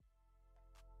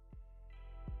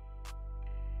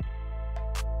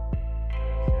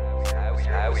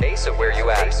Hey, so where you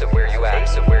at? So where you at?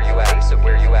 So where you at? So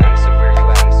where you at? So where you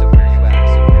at? So where you at?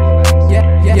 So where you at?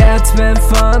 Yeah, it's been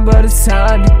fun, but it's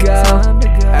time to go.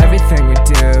 Everything we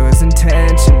do is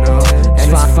intentional,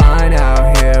 and it's fine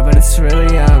out here, but it's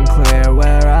really unclear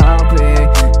where I'll be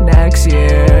next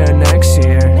year, next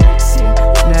year, next year,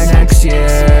 next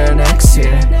year, next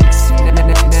year,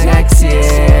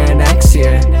 next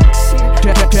year.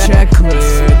 Check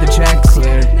cleared, the check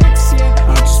cleared.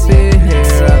 I'll just be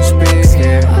here, I'll just be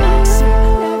here.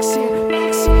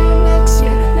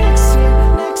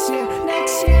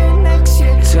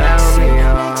 Tell me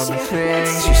all the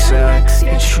things you said.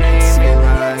 You treat me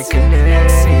like an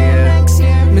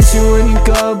idiot. Miss you when you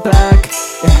go back.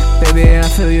 Yeah, baby, I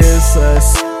feel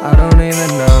useless. I don't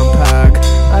even unpack.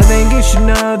 I think you should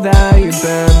know that you've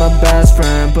been my best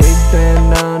friend, but you've been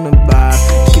none of that.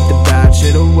 Keep the bad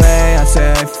shit away. I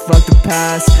say fuck the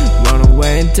past. Run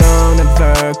away and don't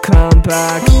ever come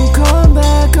back. I'll come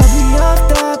back, I'll be off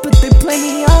that, but they play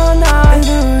me all night.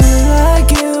 And I really like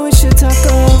you, we should talk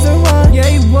over one. Yeah,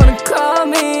 you wanna call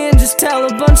me and just tell a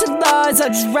bunch of lies.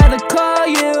 I'd just rather call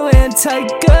you and tell you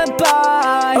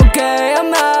goodbye. Okay,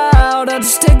 I'm out, I'll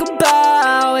just take a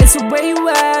bow. Hey, so where you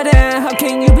at?